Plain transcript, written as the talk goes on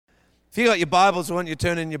If you got your Bibles, I want you to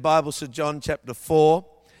turn in your Bibles to John chapter 4,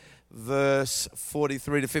 verse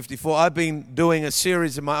 43 to 54. I've been doing a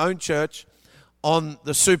series in my own church on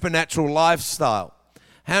the supernatural lifestyle.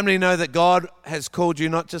 How many know that God has called you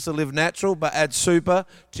not just to live natural, but add super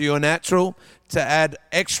to your natural, to add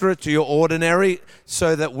extra to your ordinary,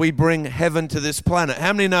 so that we bring heaven to this planet?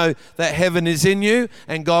 How many know that heaven is in you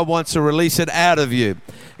and God wants to release it out of you?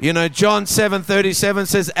 You know, John 7:37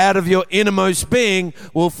 says, out of your innermost being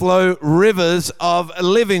will flow rivers of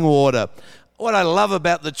living water. What I love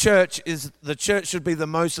about the church is the church should be the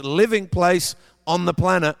most living place on the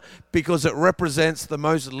planet because it represents the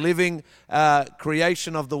most living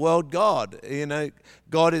creation of the world, God. You know,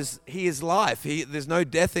 He is life. There's no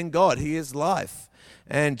death in God. He is life.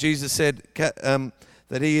 And Jesus said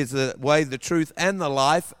that He is the way, the truth, and the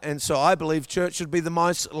life. And so I believe church should be the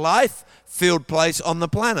most life-filled place on the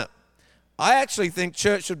planet. I actually think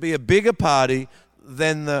church should be a bigger party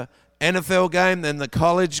than the NFL game, than the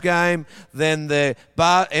college game, than the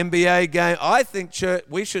NBA game. I think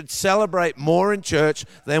we should celebrate more in church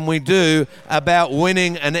than we do about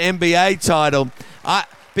winning an NBA title.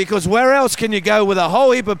 Because where else can you go with a whole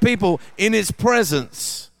heap of people in His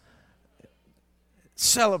presence?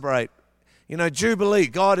 Celebrate. You know, Jubilee.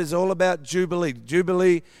 God is all about Jubilee.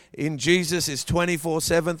 Jubilee in Jesus is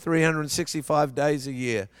 24/7, 365 days a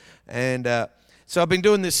year. And so I've been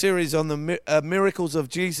doing this series on the miracles of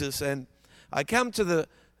Jesus, and I come to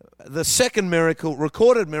the second miracle,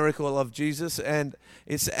 recorded miracle of Jesus, and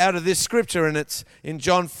it's out of this scripture, and it's in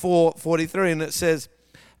John 4:43, and it says,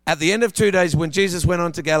 at the end of 2 days when Jesus went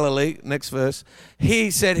on to Galilee, next verse,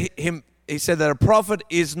 he said that a prophet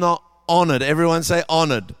is not honored. Everyone say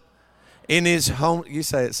honored. In his home, you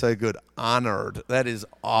say it so good, honored. That is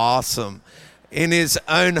awesome. In his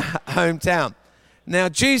own hometown. Now,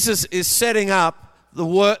 Jesus is setting up the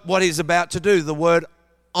word, what He's about to do, the word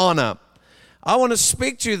honor. I want to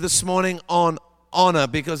speak to you this morning on honor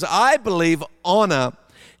because I believe honor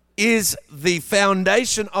is the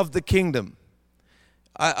foundation of the kingdom.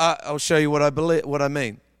 I'll show you what I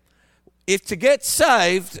mean. If to get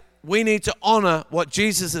saved, we need to honor what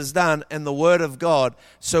Jesus has done and the Word of God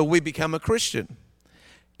so we become a Christian.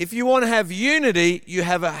 If you want to have unity, you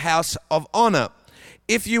have a house of honor.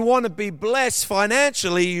 If you want to be blessed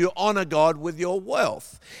financially, you honor God with your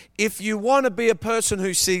wealth. If you want to be a person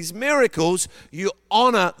who sees miracles, you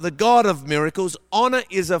honor the God of miracles. Honor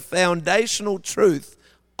is a foundational truth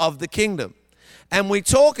of the kingdom. And we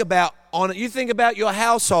talk about honor. You think about your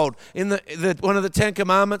household. In one of the 10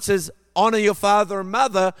 Commandments is honor your father and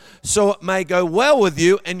mother so it may go well with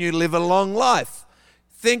you and you live a long life.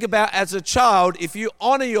 Think about as a child, if you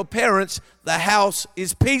honor your parents, the house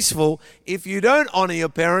is peaceful. If you don't honor your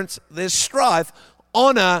parents, there's strife.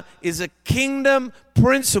 Honor is a kingdom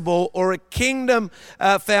principle or a kingdom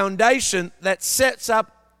foundation that sets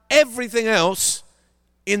up everything else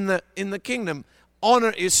in the kingdom.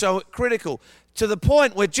 Honor is so critical to the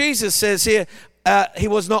point where Jesus says here, He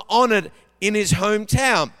was not honored in His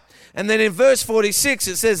hometown. And then in verse 46,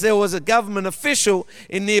 it says there was a government official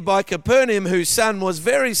in nearby Capernaum whose son was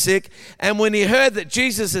very sick. And when he heard that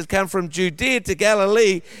Jesus had come from Judea to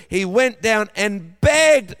Galilee, he went down and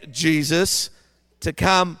begged Jesus to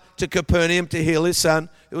come to Capernaum to heal his son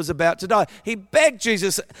who was about to die. He begged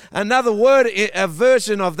Jesus. Another word, a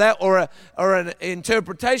version of that or an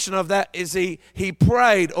interpretation of that is he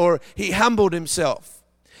prayed or he humbled himself.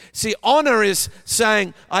 See, honor is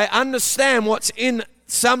saying, I understand what's in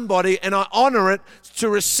somebody and I honor it to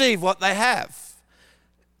receive what they have.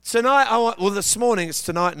 Tonight, this morning, it's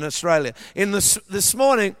tonight in Australia. This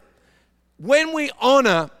morning, when we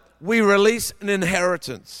honor, we release an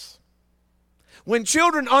inheritance. When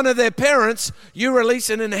children honor their parents, you release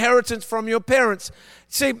an inheritance from your parents.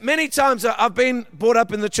 See, many times I've been brought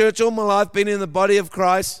up in the church all my life, been in the body of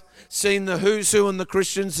Christ, seen the who's who and the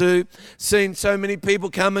Christian zoo, seen so many people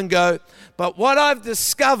come and go. But what I've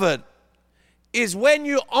discovered is when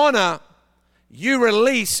you honor, you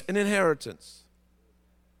release an inheritance.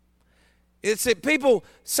 It's that people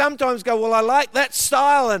sometimes go, well, I like that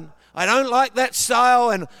style and I don't like that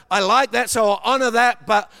style and I like that, so I'll honor that,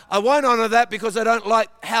 but I won't honor that because I don't like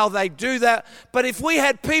how they do that. But if we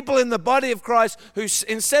had people in the body of Christ who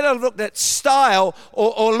instead of looked at style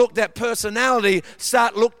or looked at personality,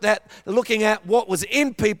 start looking at what was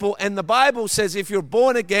in people, and the Bible says if you're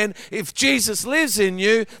born again, if Jesus lives in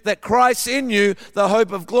you, that Christ's in you, the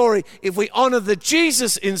hope of glory. If we honor the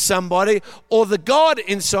Jesus in somebody or the God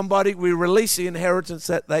in somebody, we release the inheritance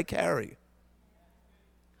that they carry.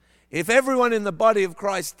 If everyone in the body of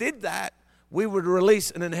Christ did that, we would release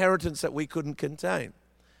an inheritance that we couldn't contain.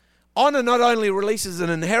 Honor not only releases an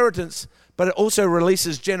inheritance, but it also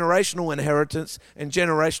releases generational inheritance and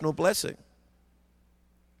generational blessing.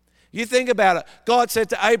 You think about it. God said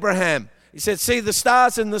to Abraham, he said, see the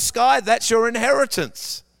stars in the sky? That's your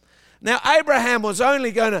inheritance. Now, Abraham was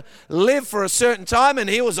only going to live for a certain time, and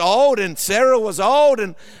he was old, and Sarah was old,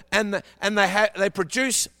 and they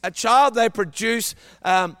produce a child. They produce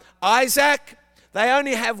Isaac. They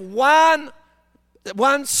only have one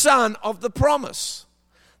son of the promise.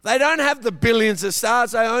 They don't have the billions of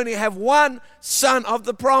stars. They only have one son of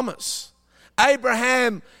the promise.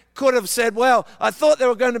 Abraham could have said, well, I thought there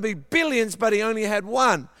were going to be billions, but he only had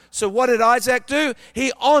one. So what did Isaac do?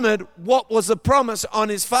 He honored what was a promise on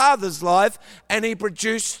his father's life, and he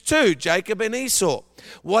produced two, Jacob and Esau.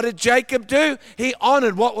 What did Jacob do? He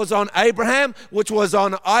honored what was on Abraham, which was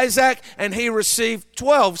on Isaac, and he received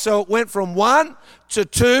 12. So it went from 1 to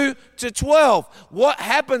 2 to 12. What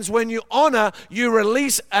happens when you honor? You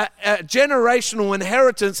release a generational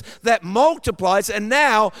inheritance that multiplies, and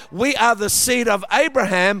now we are the seed of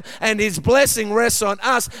Abraham, and his blessing rests on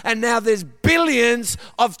us, and now there's billions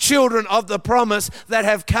of children of the promise that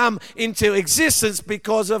have come into existence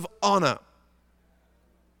because of honor.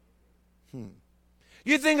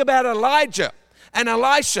 You think about Elijah and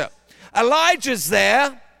Elisha. Elijah's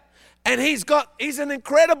there, and he's an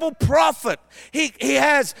incredible prophet. He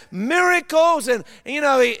has miracles, and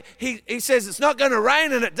he says it's not going to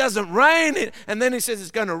rain, and it doesn't rain, and then he says it's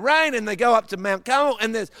going to rain, and they go up to Mount Carmel,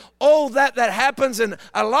 and there's all that happens, and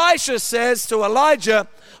Elisha says to Elijah,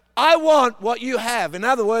 I want what you have. In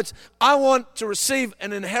other words, I want to receive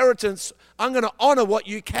an inheritance. I'm going to honor what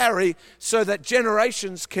you carry so that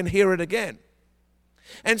generations can hear it again.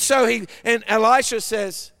 And so Elisha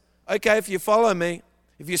says, okay, if you follow me,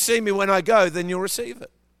 if you see me when I go, then you'll receive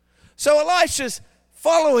it. So Elisha's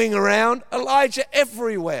following around Elijah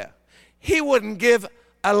everywhere. He wouldn't give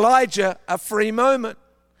Elijah a free moment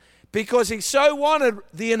because he so wanted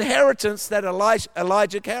the inheritance that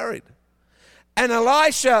Elijah carried. And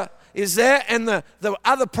Elisha is there, and the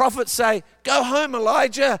other prophets say, go home,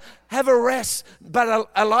 Elijah, have a rest. But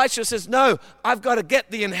Elisha says, no, I've got to get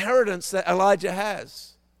the inheritance that Elijah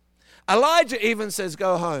has. Elijah even says,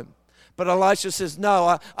 go home. But Elisha says,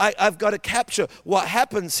 no, I've got to capture what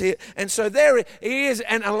happens here. And so there he is,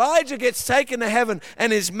 and Elijah gets taken to heaven,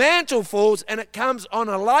 and his mantle falls, and it comes on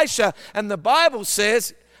Elisha. And the Bible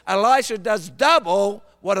says Elisha does double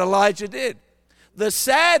what Elijah did. The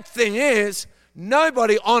sad thing is,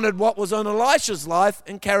 nobody honored what was on Elisha's life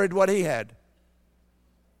and carried what he had.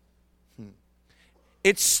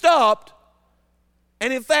 It stopped.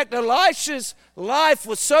 And in fact, Elisha's life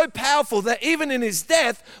was so powerful that even in his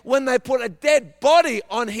death, when they put a dead body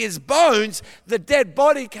on his bones, the dead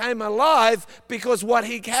body came alive because what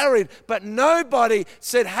he carried. But nobody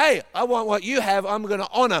said, hey, I want what you have. I'm going to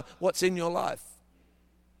honor what's in your life.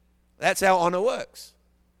 That's how honor works.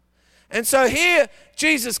 And so here,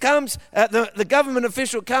 Jesus comes, the government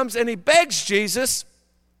official comes, and he begs Jesus.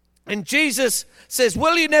 And Jesus says,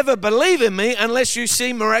 will you never believe in me unless you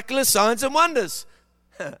see miraculous signs and wonders?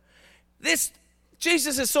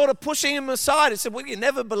 Jesus is sort of pushing him aside. He said, will you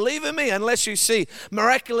never believe in me unless you see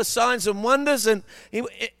miraculous signs and wonders? And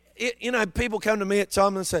people come to me at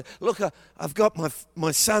times and say, look, I've got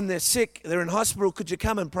my son, they're sick, they're in hospital, could you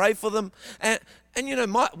come and pray for them? And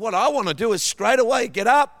what I want to do is straight away get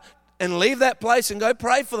up and leave that place and go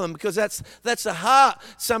pray for them, because that's a heart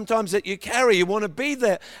sometimes that you carry. You want to be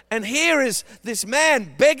there. And here is this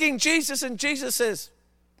man begging Jesus, and Jesus says,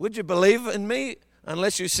 would you believe in me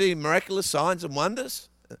unless you see miraculous signs and wonders?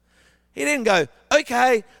 He didn't go,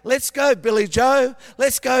 okay, let's go, Billy Joe.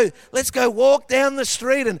 Let's go walk down the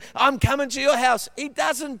street and I'm coming to your house. He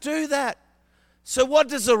doesn't do that. So what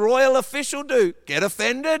does a royal official do? Get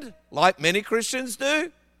offended, like many Christians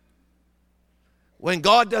do? When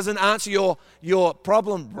God doesn't answer your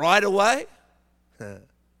problem right away?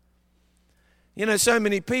 So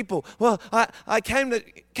many people, well, I came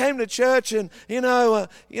to church and, I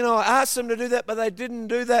asked them to do that, but they didn't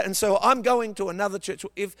do that. And so I'm going to another church.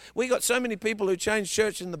 If we got so many people who change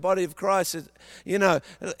church in the body of Christ,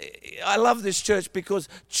 I love this church because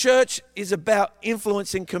church is about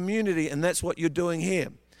influencing community, and that's what you're doing here.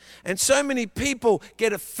 And so many people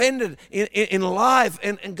get offended in life,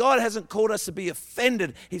 and God hasn't called us to be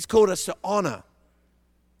offended. He's called us to honor.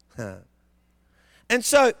 And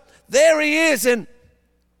so there he is, and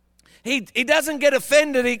he doesn't get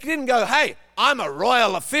offended. He didn't go, hey, I'm a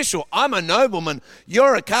royal official. I'm a nobleman.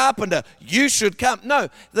 You're a carpenter. You should come. No,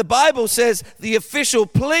 the Bible says the official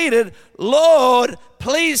pleaded, Lord,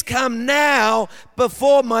 please come now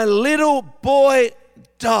before my little boy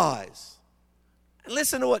dies. And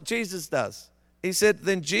listen to what Jesus does. He said,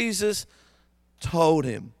 then Jesus told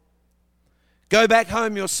him, Go back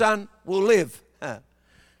home, your son will live.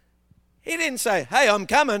 He didn't say, hey, I'm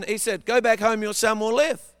coming. He said, go back home, your son will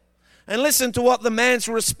live. And listen to what the man's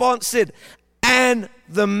response said. And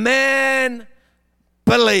the man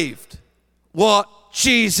believed what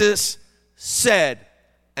Jesus said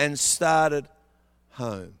and started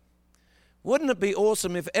home. Wouldn't it be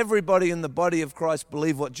awesome if everybody in the body of Christ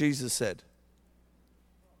believed what Jesus said?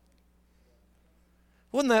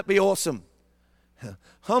 Wouldn't that be awesome?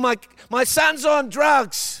 Oh, my son's on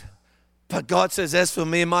drugs. But God says, as for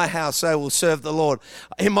me and my house, I will serve the Lord.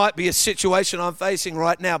 It might be a situation I'm facing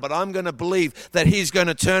right now, but I'm going to believe that he's going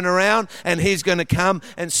to turn around and he's going to come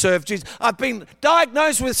and serve Jesus. I've been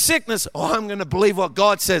diagnosed with sickness. Oh, I'm going to believe what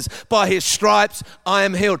God says. By his stripes, I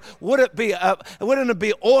am healed. Wouldn't it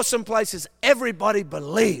be awesome places? Everybody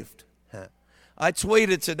believed. I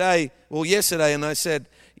tweeted yesterday, and I said,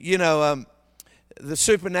 the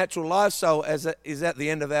supernatural lifestyle is at the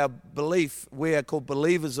end of our belief. We are called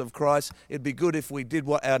believers of Christ. It'd be good if we did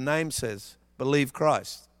what our name says, believe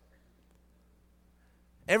Christ.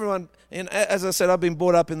 Everyone, and as I said, I've been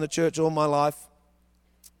brought up in the church all my life.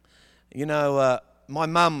 My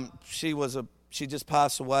mum, she just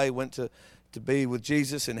passed away, went to be with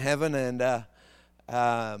Jesus in heaven, and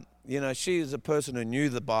she is a person who knew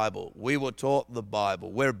the Bible. We were taught the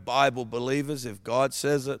Bible. We're Bible believers. If God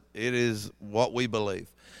says it, it is what we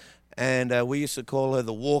believe. And we used to call her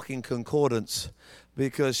the walking concordance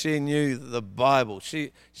because she knew the Bible.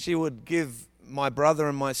 She would give my brother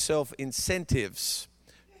and myself incentives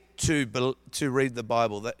to read the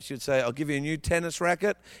Bible. She would say, I'll give you a new tennis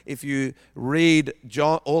racket if you read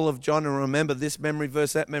all of John and remember this memory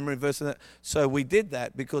verse, that memory verse, and that. So we did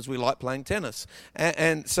that because we like playing tennis.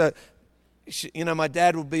 And so, my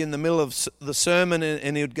dad would be in the middle of the sermon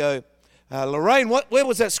and he would go, Lorraine, where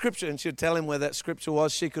was that scripture? And she would tell him where that scripture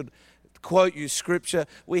was. She could quote you scripture.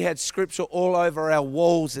 We had scripture all over our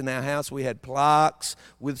walls in our house. We had plaques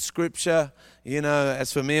with scripture.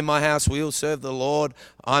 As for me and my house, we will serve the Lord.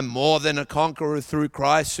 I'm more than a conqueror through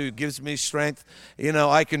Christ who gives me strength.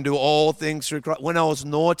 I can do all things through Christ. When I was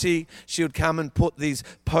naughty, she would come and put these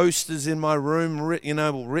posters in my room,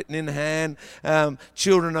 written in hand.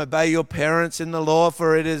 Children, obey your parents in the Lord,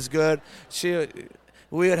 for it is good.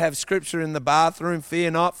 We would have scripture in the bathroom.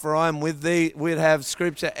 Fear not, for I am with thee. We'd have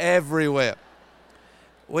scripture everywhere.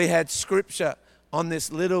 We had scripture on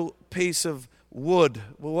this little piece of wood.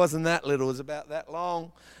 Well, it wasn't that little. It was about that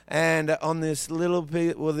long. And on this little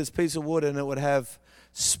piece, this piece of wood, and it would have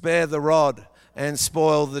spare the rod and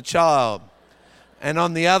spoil the child. And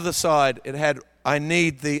on the other side, it had I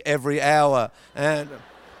need thee every hour. And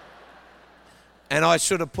I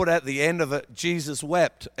should have put at the end of it, Jesus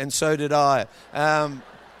wept, and so did I.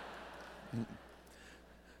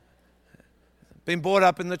 Been brought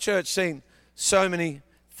up in the church, seen so many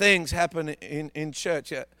things happen in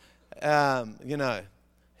church. In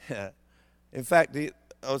fact, I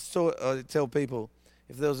tell people,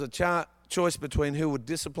 if there was a choice between who would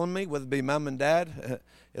discipline me, whether it be mum and dad,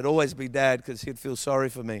 it'd always be dad because he'd feel sorry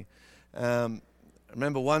for me. I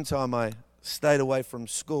remember one time I stayed away from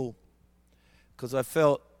school because I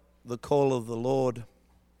felt the call of the Lord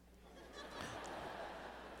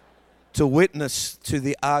to witness to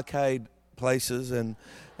the arcade places, and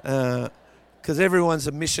because everyone's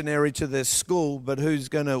a missionary to their school, but who's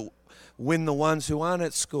going to win the ones who aren't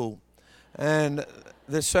at school? And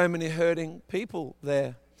there's so many hurting people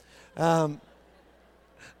there. And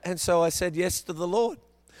so I said yes to the Lord.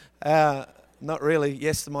 Not really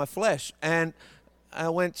yes to my flesh. And I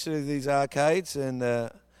went to these arcades and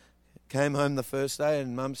came home the first day,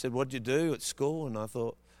 and Mum said, what'd you do at school? And I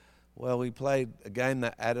thought, well, we played a game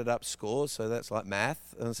that added up scores, so that's like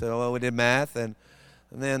math. And I said, well, we did math. And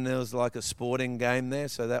then there was like a sporting game there,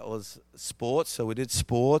 so that was sports. So we did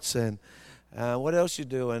sports. And what else you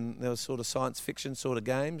do? And there was sort of science fiction sort of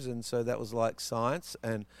games, and so that was like science.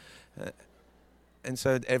 And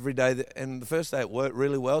so every day, and the first day it worked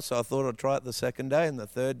really well, so I thought I'd try it the second day and the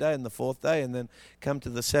third day and the fourth day, and then come to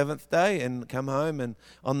the seventh day and come home, and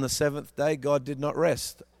on the seventh day, God did not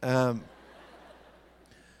rest.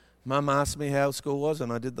 Mum asked me how school was,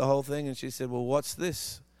 and I did the whole thing, and she said, well, what's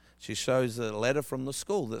this? She shows a letter from the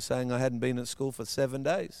school that's saying I hadn't been at school for 7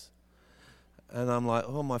 days. And I'm like,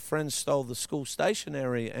 oh, my friends stole the school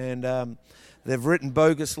stationery, and they've written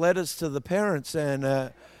bogus letters to the parents,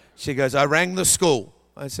 and she goes, I rang the school.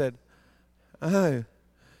 I said, oh,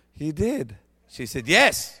 you did? She said,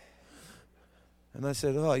 yes. And I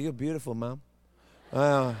said, oh, you're beautiful, Mum.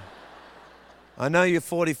 I know you're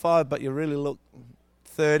 45, but you really look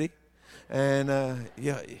 30. And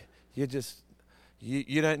you're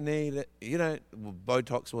You don't need it. Well,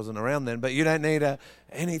 Botox wasn't around then, but you don't need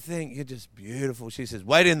anything. You're just beautiful. She says,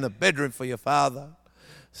 wait in the bedroom for your father.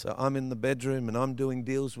 So I'm in the bedroom and I'm doing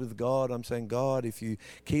deals with God. I'm saying, God, if you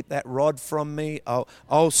keep that rod from me,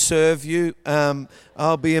 I'll serve you.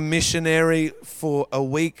 I'll be a missionary for a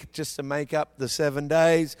week just to make up the 7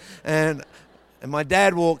 days. And my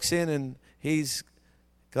dad walks in and he's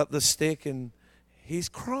got the stick and he's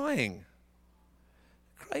crying.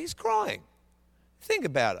 He's crying. Think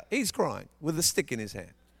about it. He's crying with the stick in his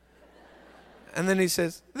hand. And then he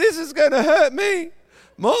says, this is going to hurt me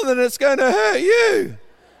more than it's going to hurt you.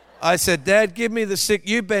 I said, Dad, give me the stick.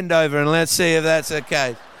 You bend over and let's see if that's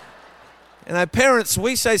okay. Parents,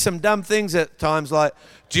 we say some dumb things at times like,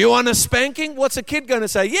 do you want a spanking? What's a kid going to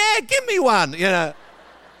say? Yeah, give me one,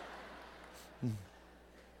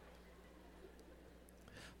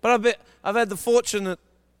 But I've had the fortunate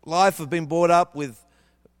life of being brought up with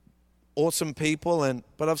awesome people,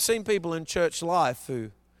 but I've seen people in church life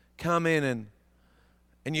who come in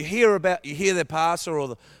and you hear their pastor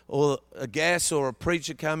or a guest or a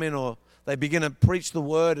preacher come in, or they begin to preach the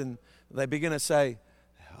word and they begin to say,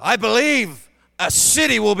 I believe a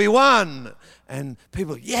city will be won. And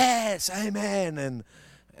people, yes, amen.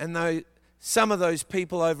 And some of those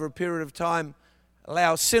people over a period of time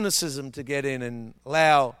allow cynicism to get in and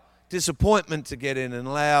allow disappointment to get in and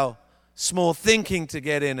allow small thinking to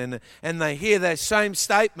get in. And they hear those same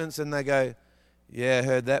statements and they go, yeah,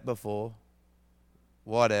 heard that before.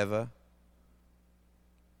 Whatever.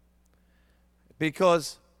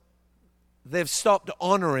 Because they've stopped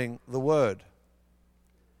honoring the word.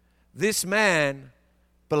 This man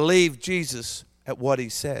believed Jesus at what he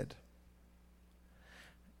said.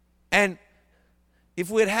 And if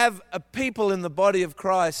we'd have a people in the body of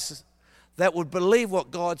Christ that would believe what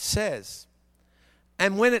God says,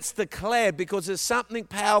 and when it's declared, because there's something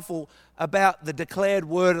powerful about the declared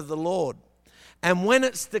word of the Lord. And when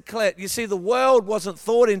it's declared, you see, the world wasn't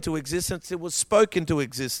thought into existence, it was spoken into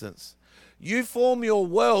existence. You form your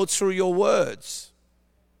world through your words.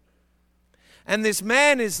 And this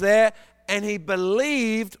man is there, and he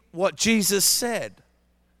believed what Jesus said.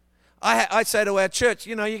 I say to our church,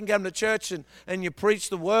 you can come to church and you preach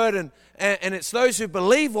the word, and it's those who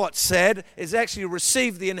believe what's said is actually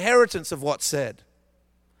receive the inheritance of what's said.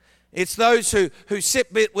 It's those who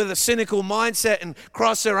sit with a cynical mindset and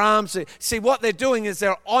cross their arms. See, what they're doing is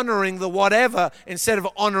they're honoring the whatever instead of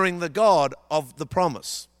honoring the God of the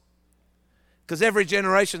promise. Because every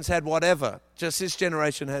generation's had whatever. Just this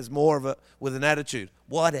generation has more of it with an attitude.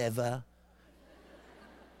 Whatever.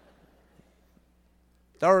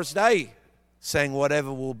 Doris Day sang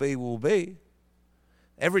whatever will be, will be.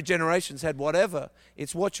 Every generation's had whatever.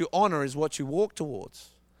 It's what you honor is what you walk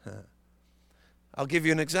towards. I'll give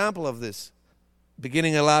you an example of this.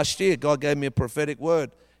 Beginning of last year, God gave me a prophetic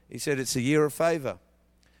word. He said it's a year of favor.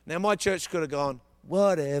 Now, my church could have gone,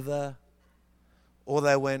 whatever. Or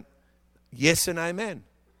they went, yes and amen.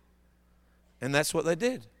 And that's what they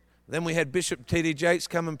did. Then we had Bishop T.D. Jakes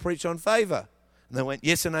come and preach on favor. And they went,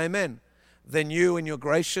 yes and amen. Then you and your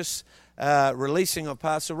gracious releasing of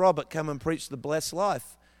Pastor Robert come and preach the blessed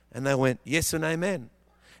life. And they went, yes and amen.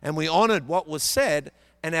 And we honored what was said,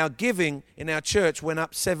 and our giving in our church went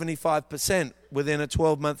up 75% within a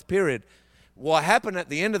 12-month period. What happened at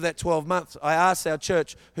the end of that 12 months, I asked our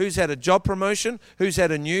church, who's had a job promotion, who's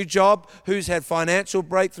had a new job, who's had financial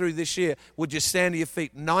breakthrough this year? Would you stand to your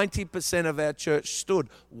feet? 90% of our church stood.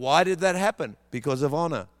 Why did that happen? Because of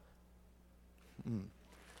honor.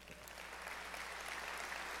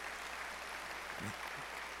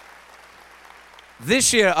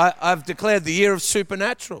 This year, I've declared the year of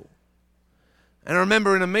supernatural. And I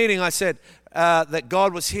remember in a meeting I said that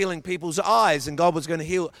God was healing people's eyes, and God was going to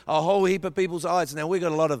heal a whole heap of people's eyes. Now, we've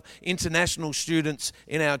got a lot of international students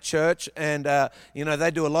in our church, and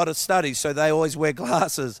they do a lot of studies, so they always wear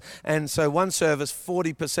glasses. And so one service,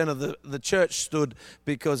 40% of the church stood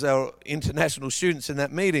because there were international students in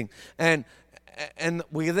that meeting. And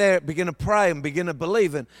we were there, begin to pray and begin to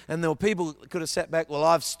believe. And there were people that could have sat back, well,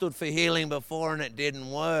 I've stood for healing before and it didn't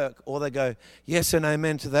work. Or they go, yes and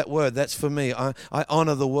amen to that word. That's for me. I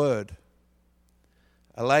honor the word.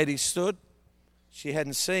 A lady stood. She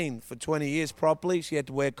hadn't seen for 20 years properly. She had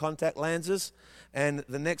to wear contact lenses. And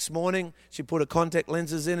the next morning, she put her contact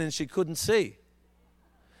lenses in and she couldn't see.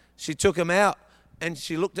 She took them out and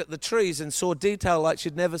she looked at the trees and saw detail like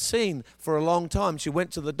she'd never seen for a long time. She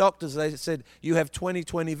went to the doctors. They said, you have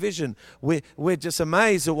 20/20 vision. We're just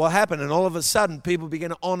amazed at what happened. And all of a sudden, people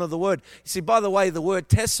began to honor the word. You see, by the way, the word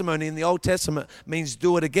testimony in the Old Testament means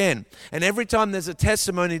do it again. And every time there's a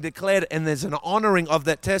testimony declared and there's an honoring of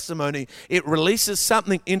that testimony, it releases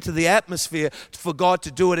something into the atmosphere for God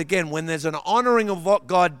to do it again. When there's an honoring of what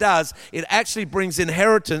God does, it actually brings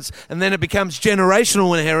inheritance, and then it becomes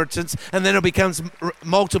generational inheritance, and then it becomes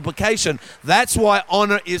multiplication. That's why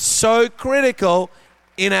honor is so critical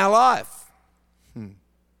in our life.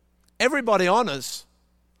 Everybody honors.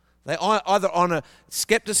 They either honor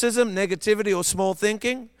skepticism, negativity, or small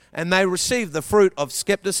thinking, and they receive the fruit of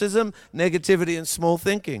skepticism, negativity, and small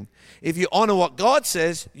thinking. If you honor what God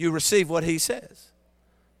says, you receive what He says.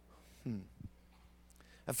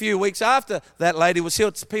 A few weeks after that lady was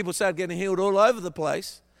healed, people started getting healed all over the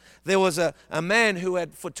place. There was a man who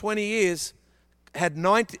had, for 20 years, had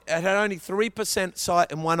only 3%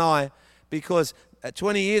 sight in one eye, because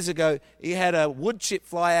 20 years ago he had a wood chip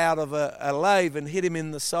fly out of a lathe and hit him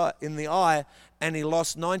in the eye, and he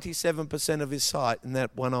lost 97% of his sight in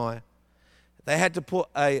that one eye. They had to put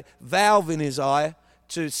a valve in his eye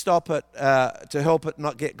to stop it, to help it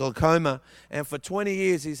not get glaucoma, and for 20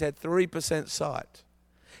 years he's had 3% sight.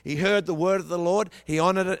 He heard the word of the Lord, he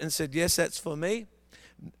honored it and said, yes, that's for me.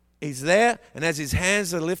 He's there, and as his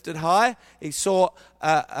hands are lifted high, he saw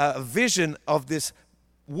a vision of this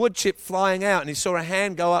wood chip flying out, and he saw a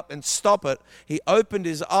hand go up and stop it. He opened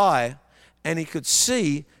his eye, and he could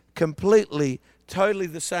see completely, totally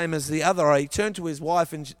the same as the other eye. He turned to his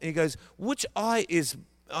wife, and he goes, which eye is...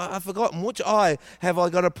 I've forgotten, which eye have I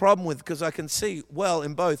got a problem with, because I can see well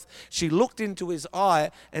in both. She looked into his eye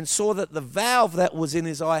and saw that the valve that was in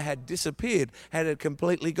his eye had disappeared, had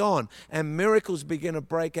completely gone. And miracles began to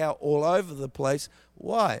break out all over the place.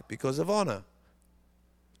 Why? Because of honor.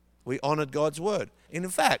 We honored God's word. In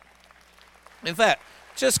fact,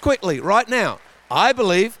 just quickly, right now, I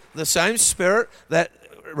believe the same Spirit that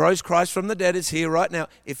rose Christ from the dead is here right now.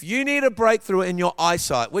 If you need a breakthrough in your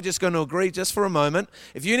eyesight, we're just going to agree just for a moment.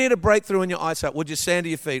 If you need a breakthrough in your eyesight, would you stand to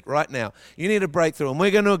your feet right now? You need a breakthrough, and we're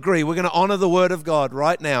going to agree. We're going to honor the word of God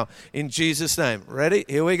right now in Jesus' name. Ready?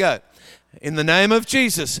 Here we go. In the name of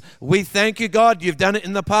Jesus, we thank you, God. You've done it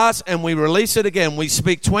in the past, and we release it again. We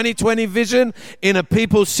speak 20/20 vision in a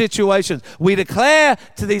people's situations. We declare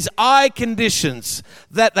to these eye conditions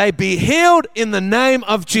that they be healed in the name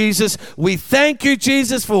of Jesus. We thank you,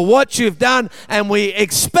 Jesus, for what you've done, and we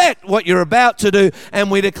expect what you're about to do, and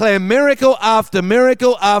we declare miracle after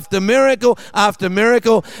miracle after miracle after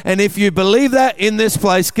miracle. And if you believe that in this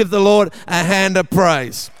place, give the Lord a hand of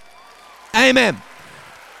praise. Amen.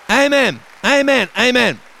 Amen. Amen.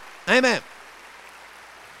 Amen. Amen.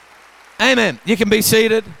 Amen. You can be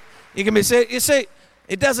seated. You can be seated. You see,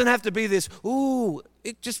 it doesn't have to be this,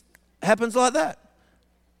 it just happens like that.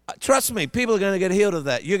 Trust me, people are going to get healed of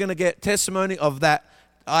that. You're going to get testimony of that.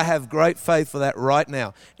 I have great faith for that right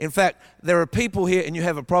now. In fact, there are people here and you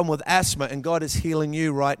have a problem with asthma, and God is healing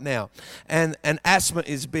you right now. And asthma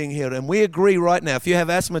is being healed. And we agree right now. If you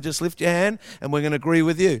have asthma, just lift your hand and we're going to agree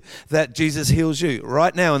with you that Jesus heals you.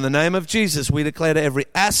 Right now, in the name of Jesus, we declare to every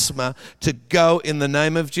asthma to go in the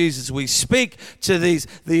name of Jesus. We speak to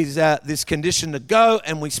this condition to go,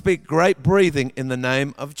 and we speak great breathing in the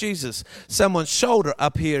name of Jesus. Someone's shoulder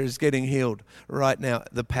up here is getting healed right now.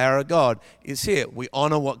 The power of God is here. We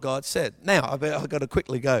honor what God said. Now, I've got to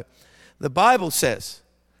quickly go. The Bible says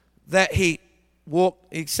that he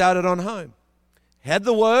started on home. Had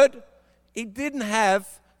the word, he didn't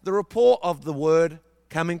have the report of the word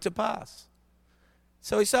coming to pass.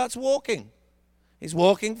 So he starts walking. He's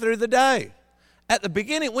walking through the day. At the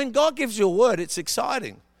beginning, when God gives you a word, it's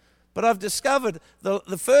exciting. But I've discovered the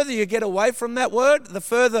further you get away from that word, the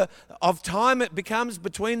further of time it becomes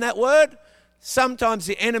between that word. Sometimes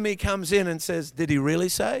the enemy comes in and says, did he really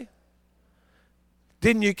say?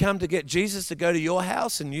 Didn't you come to get Jesus to go to your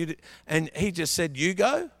house and he just said, you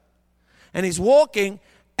go? And he's walking,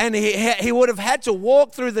 and he would have had to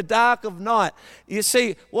walk through the dark of night. You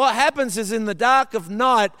see, what happens is in the dark of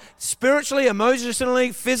night, spiritually,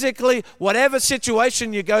 emotionally, physically, whatever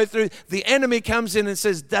situation you go through, the enemy comes in and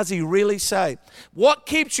says, does he really say? What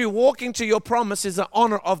keeps you walking to your promise is the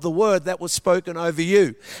honor of the word that was spoken over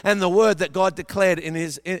you and the word that God declared in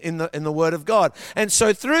the word of God. And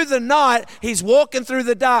so through the night, he's walking through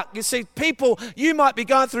the dark. You see, people, you might be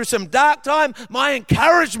going through some dark time. My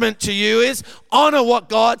encouragement to you is honor what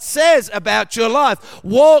God says about your life.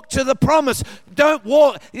 Walk to the promise. Don't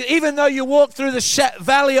walk, even though you walk through the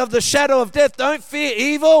valley of the shadow of death, don't fear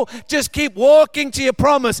evil. Just keep walking to your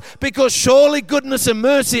promise, because surely goodness and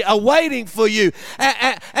mercy are waiting for you.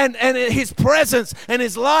 And his presence and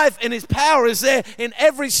his life and his power is there in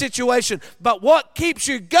every situation. But what keeps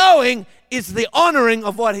you going is the honoring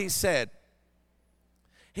of what he said.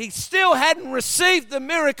 He still hadn't received the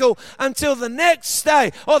miracle until the next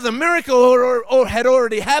day, or the miracle or had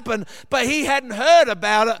already happened, but he hadn't heard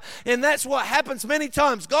about it. And that's what happens many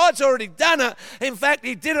times. God's already done it. In fact,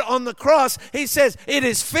 he did it on the cross. He says, it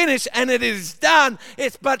is finished and it is done.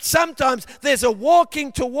 But sometimes there's a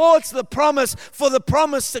walking towards the promise for the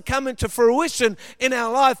promise to come into fruition in our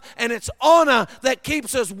life, and it's honor that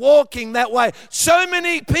keeps us walking that way. So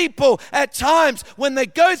many people at times when they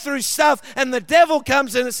go through stuff and the devil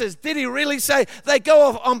comes in and says, did he really say? They go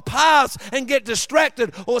off on paths and get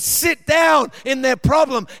distracted or sit down in their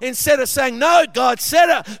problem instead of saying, no, God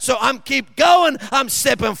said it, so I'm keep going, I'm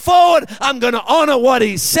stepping forward, I'm going to honor what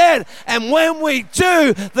he said. And when we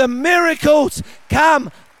do, the miracles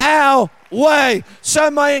come our way.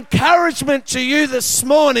 So my encouragement to you this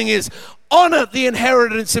morning is, honor the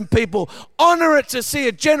inheritance in people. Honor it to see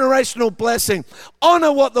a generational blessing.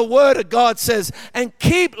 Honor what the Word of God says, and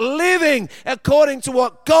keep living according to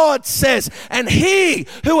what God says. And he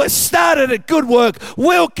who has started a good work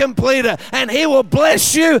will complete it, and he will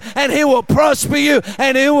bless you, and he will prosper you,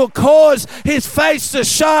 and he will cause his face to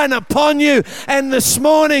shine upon you. And this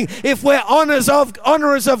morning, if we're honorers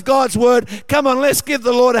of God's Word, come on, let's give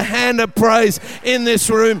the Lord a hand of praise in this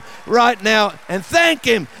room right now and thank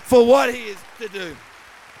him for what he is to do.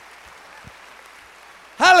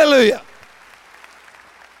 Hallelujah.